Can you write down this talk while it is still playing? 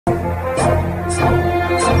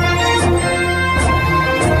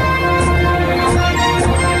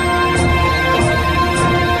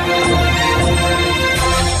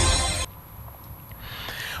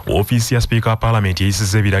Office ya Speaker Parliament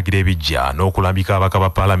yayisizza ebiragiro ebijja n'okulambika abaka ba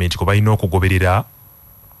Parliament ko balina okugoberera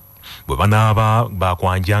bwe banaaba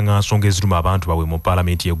bakwanjanga nsonga eziruma abantu baabwe mu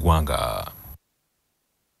Parliament y'eggwanga.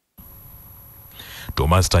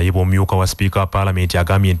 Thomas Tayebwa omumyuka wa Speaker Parliament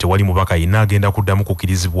agambye nti wali mubaka yenna agenda kuddamu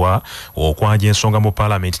kukkirizibwa okwanja ensonga mu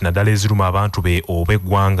Parliament naddala eziruma abantu be oba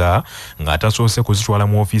eggwanga ng'atasoose kuzitwala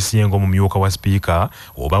mu ofiisi ye ng'omumyuka wa Speaker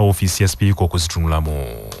oba ofiisi ya Speaker okuzitunulamu.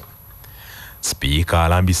 Speaker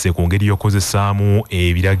alambise ku ngeri y'okozesaamu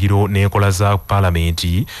ebiragiro n'enkola za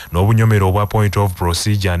Parliament n'obunyomero obwa point of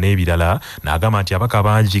procedure n'ebirala n'agamba nti abaka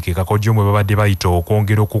bangi ke kakodyo mwe babadde bayita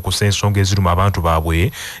okwongera okukusa ensonga eziruma abantu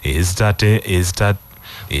baabwe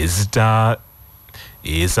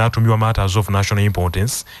ezatumbibwa matters of national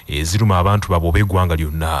importance eziruma abantu baabwe oba eggwanga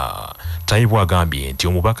lyonna. Tayebwa agambye nti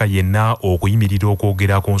omubaka yenna okuyimirira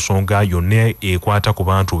okwogera ku nsonga yonna ekwata ku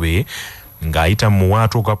bantu be ng'ayita mu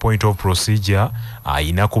muwaatu gwa point of procedure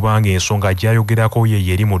ayina kubanga ensonga gy'ayogerako ye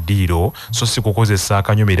yeri mu ddiiro so si kukozesa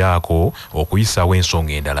akanyomero ako okuyisaawo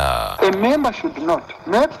ensonga endala. A member should not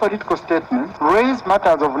make political statements, raise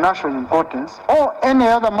matters of national importance or any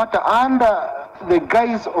other matter under the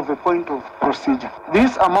guise of a point of procedure.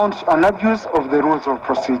 This amounts to an abuse of the rules of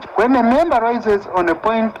procedure. When a member rises on a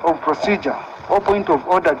point of procedure or point of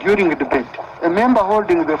order during a debate, a member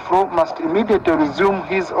holding the floor must immediately resume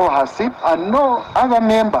his or her seat, and no other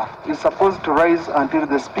member is supposed to rise until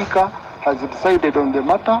the Speaker has decided on the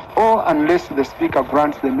matter or unless the Speaker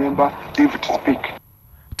grants the member leave to speak.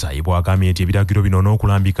 Tayebwa agambye nti ebiragiro bino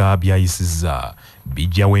n'okulambika byayisizza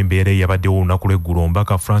bijjawo embeera eyabaddewo olunaku lw'eggulo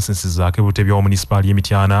Mbaka Francis Zaake Butebya wa munisipaali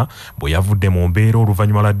y'Emityana bwe yavudde mu mbeera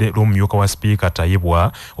oluvannyuma lw'omumyuka wa Speaker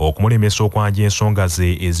Tayebwa okumulemesa okwanja ensonga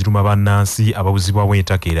ze eziruma bannansi ababuzibwawo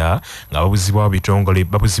entakera nga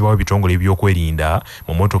babuzibwawo bitongole by'okwerinda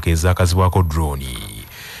mu mmotoka ezaakazibwako drone.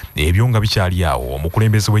 Ebyo nga bikyali awo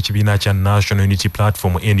omukulembeze w'ekibiina kya National Unity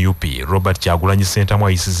Platform NUP Robert Kyagulanyi Ssentamu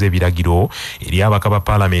ayisizza ebiragiro eri abaka ba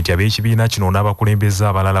Parliament ab'ekibiina kino n'abakulembeze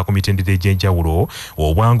abalala ku mitendera egy'enjawulo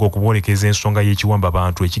obwanga okuboolekeza ensonga y'ekiwamba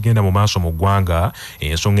abantu ekigenda mu maaso mu ggwanga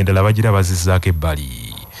ensonga endala bagira bazizzaako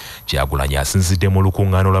ebbali. Kyagulanyi asinzidde mu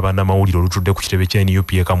lukuŋŋaano lwa bannamawulire olutudde ku kitebe kya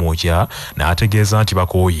NUP e Kamwokya n'ategeeza nti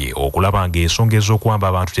bakooye okulaba ng'ensonga ez'okuwamba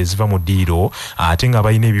abantu teziva mu ddiiro ate nga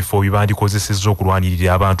balina ebifo bibandikoozesezza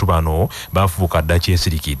okulwanirira abantu bano bafuuka dda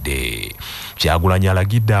kyesirikidde. Kyagulanyi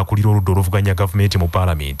alagidde akulira oludda oluvuganya gavumenti mu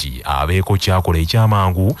Paalamenti abeeko kyakola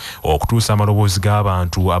ekyamangu okutuusa amaloboozi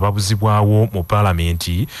g'abantu ababuzibwawo mu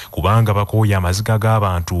Paalamenti kubanga bakooye amaziga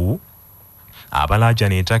g'abantu abalaja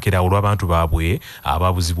n'entakera olw'abantu baabwe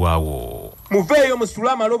ababuzibwawo. Muveeyo musule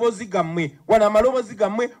amaloboozi gammwe wano amaloboozi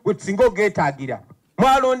gammwe we tusinga ogeetaagira.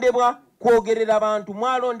 Mwalondebwa kwogerera abantu,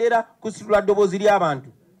 mwalondera kusitula ddoboozi ly'abantu.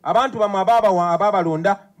 Abantu bamwe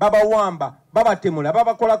ababalonda babawamba, babatemula,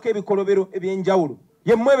 babakolako ebikolobero eby'enjawulo.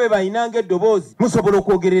 Yemmwe be bayinanga eddoboozi musobola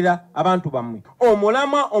okwogerera abantu bammwe.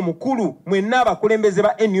 Omulamwa omukulu mwenna abakulembeze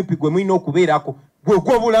ba NUP gwe mulina okubeerako gwe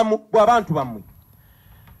gw'obulamu bw'abantu bammwe.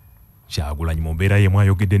 Kyagulanyi mu mbeera yemu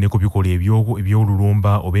ayogedde ne ku bikola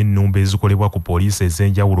eby'olulumba oba ennumba ezikolebwa ku poliisi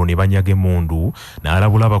ez'enjawulo ne banyaga emmundu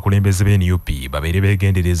n'alabula abakulembeze b'NUP babeere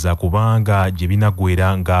beegendereza kubanga gye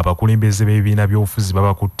binaggwera ng'abakulembeze b'ebibiina by'obufuzi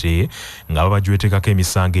babakutte nga babajwetekako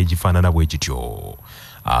emisango egifaanana bwe gityo.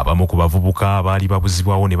 Abamu ku bavubuka abaali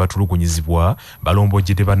babuzibwawo ne batulugunyizibwa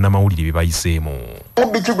balombojjedde bannamawulire bye bayiseemu.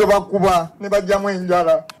 Mubiki gwe bakuba ne bajjamu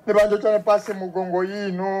enjala ne banjokya ne paasi mugongo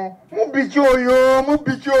yiino. Mubiki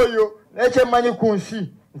oyo n'ekyemanyi ku nsi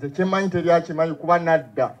nze kyemanyi teri akimanyi kuba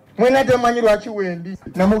nadda. Mwena temanyi lwaki wendi.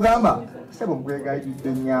 Namugamba sebo mugwegayiridde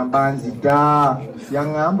ennyamba nzida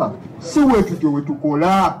yaŋŋamba si weetutyo we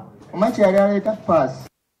tukola omaki yali aleeta paasi.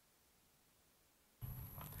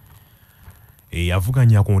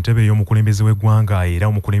 Eyavuganya ku ntebe y'omukulembeze w'eggwanga era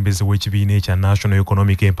omukulembeze w'ekibiina ekya National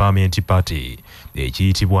Economic Empowerment Party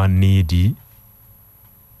ekiyitibwa NED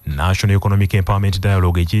National Economic Empowerment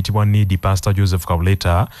Dialogue ekiyitibwa NED Pastor Joseph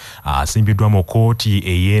Kabuleta asimbiddwa mu kkooti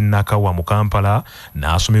ey'e Nakawa mu Kampala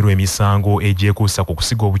n'asomerwa emisango egyekuusa ku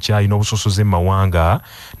kusiga obukyayi n'obusosoze mu mawanga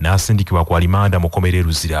n'asindikibwa ku alimanda mu kkomera e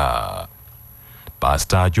Luzira.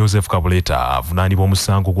 Pastor Joseph Kabuleta avunaanibwa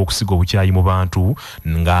omusango gw'okusiga obukyayi mu bantu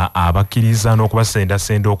nga abakkiriza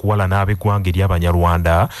n'okubasendasenda okuwala n'ab'eggwanga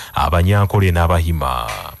ery'Abanyarwanda, Abanyankole n'Abahima.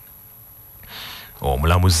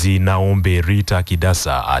 Omulamuzi Naombe Rita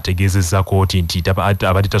Kidasa ategeezezza kkooti nti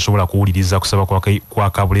abadde tasobola kuwuliriza kusaba kwa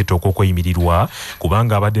Kabuleta okw'okweyimirirwa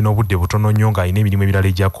kubanga abadde n'obudde butono nnyo ng'alina emirimu emirala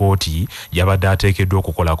egya kkooti yabadde ateekeddwa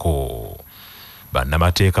okukolako.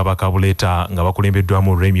 Bannamateeka ba Kabuleta nga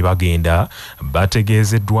bakulembeddwamu Remi Bagenda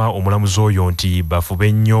bategeezeddwa omulamuzi oyo nti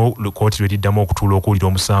bafube nnyo kkooti lw'eriddamu okutuula okuwulira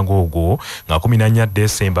omusango ogwo nga 14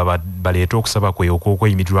 Desemba baleeta okusaba kwe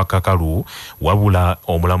okw'okweyimirirwa Kakalu wabula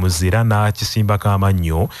omulamuzi era n'akisimbako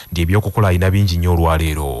amannyo nti ebyokukola alina bingi nnyo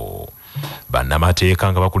olwaleero.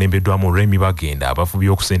 Bannamateeka nga bakulembeddwamu Remi Bagenda bafubye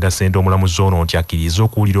okusendasenda omulamuzi ono nti akkiriza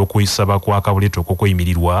okuwulira okwesaba kwa Kabuleta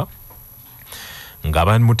okw'okweyimirirwa nga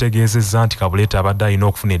bamutegeezezza nti Kabuleta abadde alina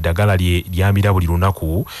okufuna eddagala lyamira buli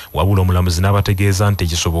lunaku wabula omulamuzi n'abategeeza nti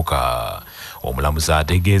tekisoboka. Omulamuzi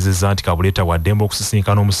ategeezezza nti Kabuleta waddemba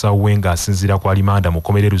okusisinkana omusawo we ng'asinziira ku alimanda mu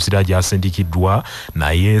kkomera Luzira gy'asindikiddwa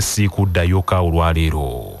naye si kuddayoka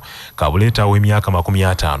olwaleero. Kabuleta w'emyaka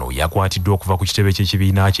 50 yakwatiddwa okuva ku kitebe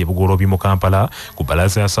ky'ekibiina kye Bugolobi mu Kampala ku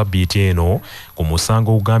bbalaza ya Sabbiiti eno ku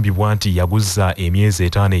musango ogugambibwa nti yaguzza emyezi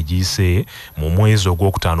 5 egiyise mu mwezi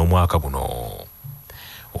ogwokutaano omwaka guno.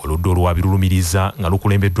 Oludda olwabirulumiriza nga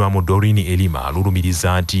lukulembeddwamu Doreen Elima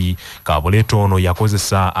lulumiriza nti Kabuleta ono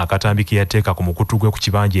yakozesa akatambi ke yateeka ku mukutu gwe ku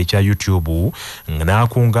kibanja ekya YouTube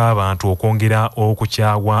n'akunga abantu okwongera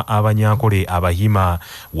okukyawa Abanyankole, Abahima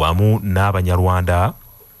wamu n'Abanyarwanda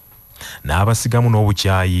n'abasigamu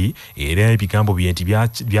n'obukyayi era ebigambo bye nti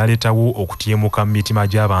byaleetawo okutyemuka mu mitima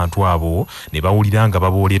gy'abantu abo ne bawulira nga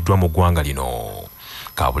babooleddwa mu ggwanga lino.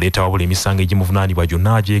 Kabuleta wabula emisango egimuvunaanibwa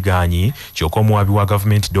gyonna agyegaanyi kyokka omuwabi wa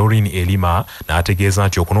gavumenti Doreen Elima n'ategeeza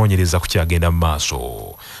nti okunoonyereza kukyagenda mu maaso.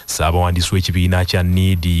 Ssaabawandiisi w'ekibiina kya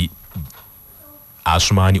NUP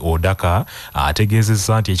Asumani Odaka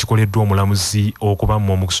ategeezezza nti ekikoleddwa omulamuzi okuba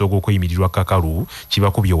mu omukisa ogw'okweyimirirwa Kakalu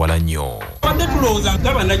kibakubye wala nnyo. Badde tulowooza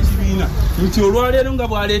ng'abannakibiina nti olwaleero nga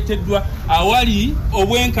bwaleeteddwa awali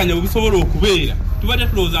obwenkanya obusobola okubeera tubadde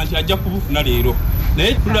tulowooza nti ajja kubufuna leero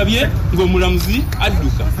naye tulabye ng'omulamuzi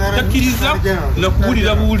adduka takkiriza na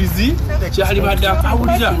kuwulira buwulizi kyali badde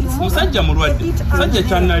akawulira. Musajja mulwadde, musajja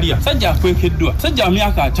kyannalya, musajja akwekeddwa, musajja wa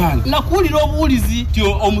myaka 5 na kuwulira obuwulizi ti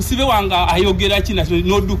omusibe wange ayogera ki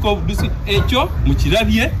n'odduka obudusi ekyo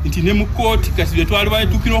mukirabye nti ne mu kkooti kati bye twali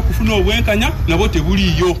baletukira okufuna obwenkanya nabo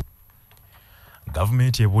tebuliiyo.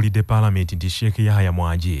 Gavumenti ebuulidde Paalamenti nti Sheikh Yahya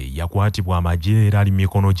Mwanje yakwatibwa amagye era ali mu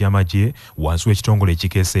mikono gy'amagye wansi w'ekitongole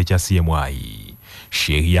ekikeesa ekya CMI.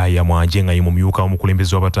 Sheikh Yahya Mwanje nga ye mumyuka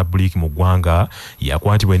w'omukulembeze w'abatabuliki mu ggwanga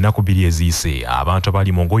yakwatibwa ennaku 2 eziyise. Abantu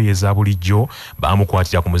abali mu ngoye eza bulijjo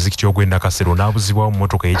baamukwatira ku muzikiti ogw'e Nakasero n'abuzibwawo mu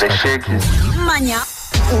mmotoka y'ekika kya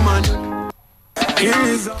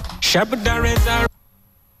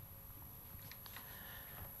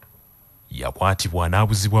yakwatibwa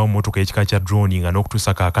n'abuzibwawo mu mmotoka y'ekika kya drone nga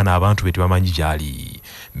n'okutuusa kaakano abantu be tebamanyi gy'ali.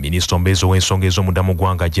 Minisita omubeezi ow'ensonga ez'omunda mu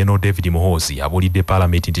ggwanga General David Muhoozi abuulidde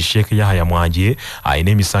Paalamenti nti Sheikh Yahya Mwanje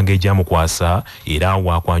alina emisango egyamukwasa era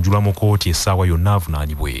waakwanjulwa mu kkooti essaawa yonna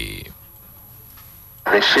avunaanibwe.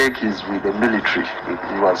 The Sheikh is with the military.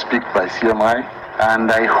 He was picked by CMI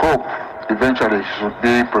and I hope eventually he should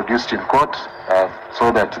be produced in court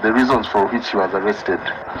so that the reasons for which he was arrested,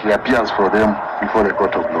 he appears for them before the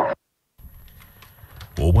court of law.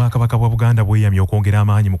 Obwakabaka bwa Buganda bweyamye okwongera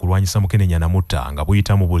amaanyi mu kulwanyisa Mukenenya namutta nga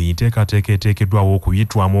buyita mu buli nteekateeka eteekeddwawo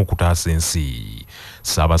okuyitwamu okutaasa ensi.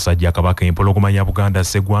 Ssaabasajja Kabaka empologoma ya Buganda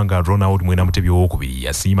Sseggwanga Ronald Mwena Mutebi II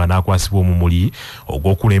yasiima n'akwasibwa omumuli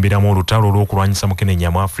ogw'okulemberamu olutalo olw'okulwanyisa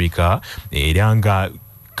Mukenenya mu Afrika era nga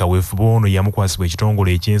kaweefube ono yamukwasibwa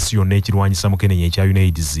ekitongole eky'ensi yonna ekirwanyisa Mukenenya ekya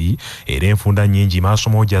UNAIDS era enfunda nnyingi maaso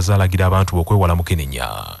mooja zaalagira abantu okwewala Mukenenya.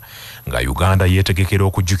 Nga Uganda yeetegekera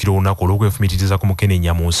okujjukira olunaku olw'okwefumitiriza ku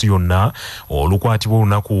Mukenenya mu nsi yonna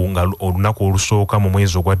olukwatibwa olunaku olusooka mu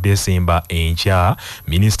mwezi ogwa Desemba enkya.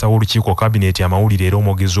 Minisita w'olukiiko kabineeti amawulire era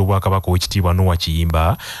omwogezi w'Obwakabaka Oweekitiibwa Noah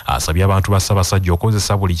Kiyimba asabye abantu ba Ssaabasajja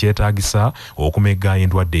okukozesa buli kyetaagisa okumegga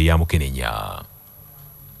endwadde eya Mukenenya.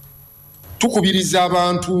 Tukubiriza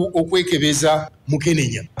abantu okwekebeza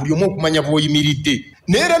Mukenenya buli omu okumanya bw'oyimiridde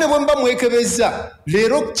neera ne bwe mba mwekebeza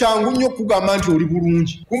leero kyangu nnyo okugamba nti oli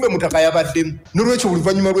bulungi kumbe mutaka yabaddemu n'olwekyo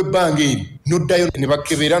oluvannyuma lw'ebbanga eri n'oddayo ne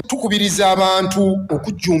bakebera. Tukubiriza abantu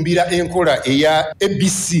okujjumbira enkola eya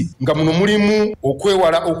ABC nga muno mulimu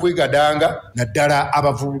okwewala okwegadanga naddala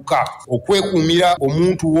abavubuka okwekuumira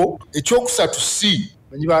omuntu wo. Ekyokusatu si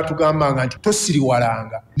manyi baatugambanga nti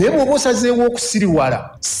tosiriwalanga naye bw'oba osazeewo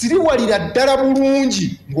okusiriwala siriwalira ddala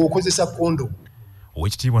bulungi ng'okozesa kondomu.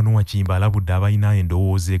 Oweekitiibwa Noah Kiyimba alabudde abalina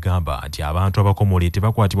endowooza egamba nti abantu abakomole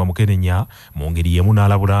tebakwatibwa Mukenenya mu ngeri y'emu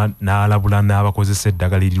n'alabula n'abakozesa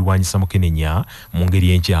eddagala erirwanyisa Mukenenya mu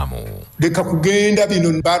ngeri enkyamu. Leka kugenda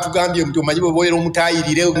bino baatugambye nti omanyi bwe boolera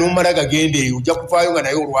omutaayirire n'omala gagenda eyo ojja kuvaayo nga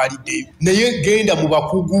naye olwaliddeyo naye genda mu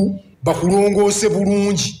bakugu bakulongoose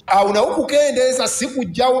bulungi. Awo nawo kukendeeza si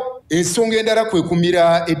kujjawo ensonga endala kwe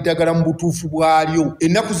kumira eddagala mu butuufu bwalyo.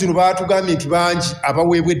 Ennaku zino baatugambye nti bangi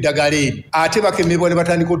abaweebwa eddagala eri ate bakemebwa ne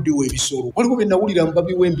batandika oddiwa ebisolo. Waliwo be nawulira mu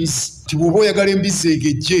babi w'embizzi nti bw'oba oyagala embizzi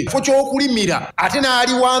egejje kifo ky'okulimira ate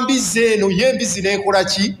n'aliwa mbizzi eno ye embizzi n'ekola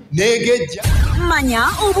ki n'egejja. Manya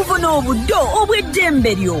obuvuna obuddo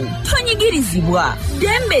obw'eddembe lyo tonyigirizibwa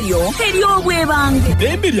ddembe lyo ery'obwebange.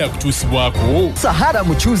 Ddembe lyakutuusibwako Sahara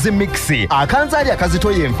Muchuzi Mixi akanzaali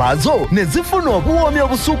akazitoya envaazo ne zifuna obuwoomi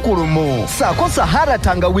obusukkulumu saako Sahara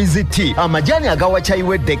tangawizi tea amajani agawa chai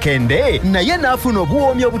w'eddekende naye n'afuna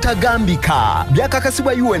obuwoomi obutagambika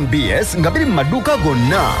byakakasibwa UNBS nga biri mu maduuka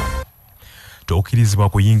gonna. Tokkirizibwa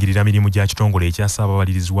kuyingirira mirimu gya kitongole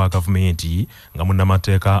ekyasababalirizi wa gavumenti nga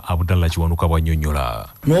munnamateeka Abdallah Kiwanuka bw'annyonnyola.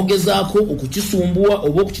 N'ogezaako okukisumbuwa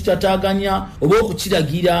oba okukitataaganya oba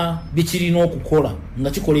okukiragira bye kirina okukola nga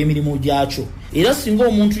kikola emirimu gyakyo. Era singa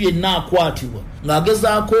omuntu yenna akwatibwa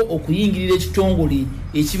ng'agezaako okuyingirira ekitongole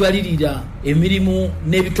ekibalirira emirimu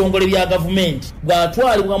n'ebitongole bya gavumenti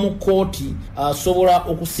bw'atwalibwa mu kkooti asobola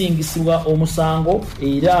okusingisibwa omusango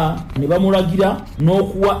era ne bamulagira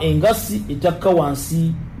n'okuwa engassi etakka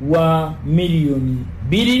wansi wa miliyoni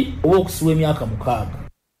 2 oba okusibwa emyaka 6.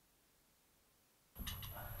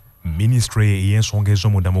 Ministry y'ensonga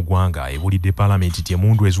ez'omunda mu ggwanga ebulidde Paalamenti nti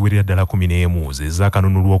emmundu eziwerera ddala 11 ze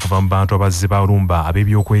zaakanunulwa okuva mu bantu abazze balumba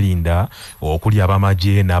ab'ebyokwerinda okuli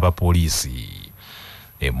ab'amagye n'abapoliisi.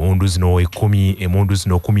 Emmundu zino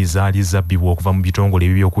 10 zaali zabbibwa okuva mu bitongole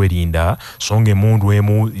ebyokwerinda so nga emmundu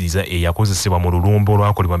emu eyakozesebwa mu lulumba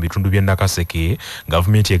olwakolebwa mu bitundu by'e Nakaseke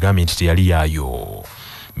gavumenti egambye nti teyali yaayo.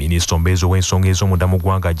 Minisita ombeezi w'ensonga ez'omunda mu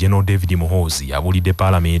ggwanga General David Muhoozi abulidde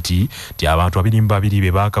Paalamenti nti abantu 22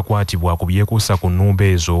 be baakakwatibwa ku byekuusa ku nnumba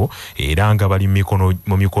ezo era nga bali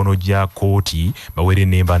mu mikono gya kkooti bawere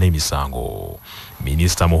ennemba n'emisango.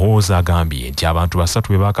 Minisita Muhoozi agambye nti abantu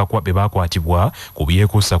 3 be baakwatibwa ku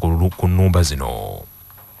byekuusa ku nnumba zino.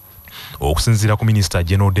 Okusinziira ku Minisita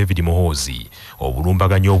General David Muhoozi,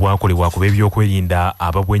 obulumbaganyi obwakolebwa ku b'ebyokwerinda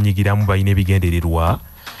ababwenyigiramu balina ebigendererwa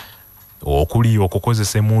okuli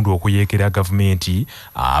okukozesa emmundu okuyeekera gavumenti,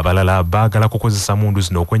 abalala baagala kukozesa mundu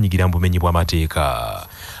zino okwenyigira mu bumenyi bw'amateeka.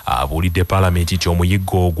 Abulidde Paalamenti nti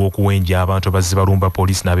omuyiggo ogw'okuwenja abantu abazze balumba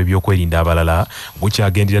poliisi n'ab'ebyokwerinda abalala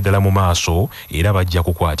gukyagendera ddala mu maaso era bajja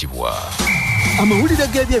kukwatibwa. Amawulire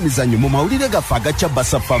g'ebyemizannyo mu mawulire gaffe agacya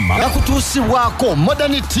Basafama gakutuusibwako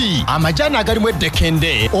Modern Tea amajani agalimu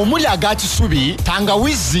eddekende omuli aga kisubi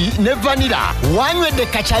tangawizi ne vanira. Wanywedde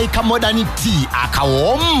kacayi ka Modern Tea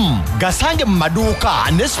akawoomu gasange mu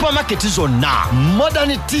maduuka ne supermarket zonna.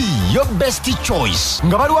 Modern Tea your best choice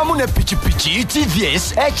nga bali wamu ne pikipiki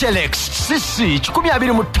TVS HLX CC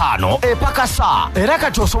 125 epakasa era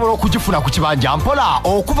kati osobola okugifuna ku kibanja mpola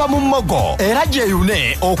okuva mu Mmogo era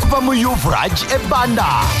gyeyune okuva mu Yuvraj ebanda.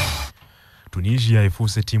 Tunisia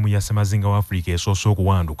efuuse ttiimu ya Ssemazinga wa Afrika esoose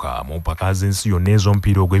okuwanduka mu mpaka z'ensi yonna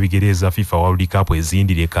ez'omupiira ogw'ebigereeza FIFA World Cup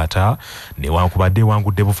ezindire Qatar newankubadde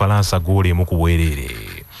wangudde Bufalansa goolo emu ku bwereere.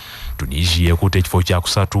 Tunisia ekutte ekifo kya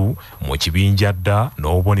 3 mu kibinja dda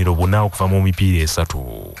n'obubonero 4 okuva mu mipiira 3.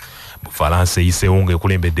 Bufalansa eyiseewo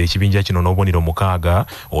ng'ekulembedde ekibinja kino n'obubonero 6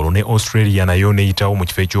 olwo ne Australia nayo neeyitawo mu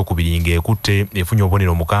kifo ekyokubiri ng'ekutte efunye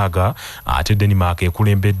obubonero 6 ate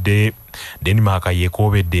Denmark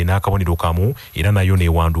yeekoobedde n'akabonero kamu era nayo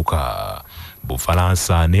neewanduka.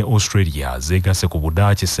 Bufalansa ne Australia zeegasse ku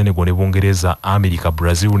Budaaki, Senegal ne Bungereza, America,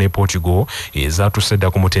 Brazil ne Portugal ezaatuuse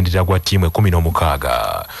dda ku mutendera gwa ttiimu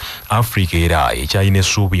 16. Africa era ekyalina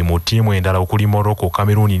essuubi mu ttiimu endala okuli Morocco,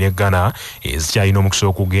 Cameroon ne Ghana ezikyalina omukisa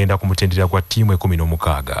okugenda ku mutendera gwa ttiimu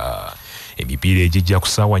 16. Emipiira egijja ku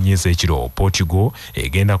ssaawa 4 ez'ekiro, Portugal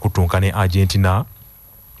egenda kutunka ne Argentina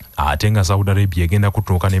ate nga Saudi Arabia egenda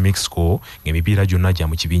kutuuka ne Mexico ng'emipiira gyonna gya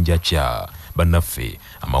mu kibinja kya bannaffe.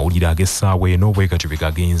 Amawulire ag'essaawa eno bwe kati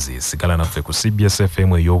gagenze. Sigala naffe ku CBS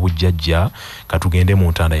FM ey'obujjajja katugende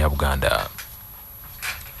mu ntanda ya Buganda.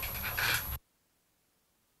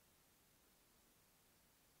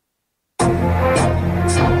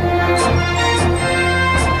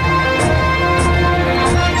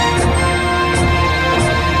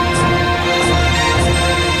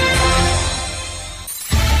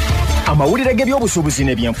 Amawulire g'ebyobusuubuzi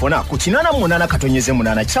n'ebyenfuna ku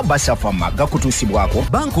 88.8 kya Basafama gakutuusibwako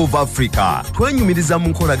Bank of Africa. Twenyumiriza mu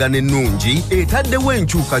nkolagana ennungi etaddewo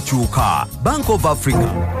enkyukakyuka. Bank of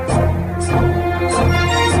Africa.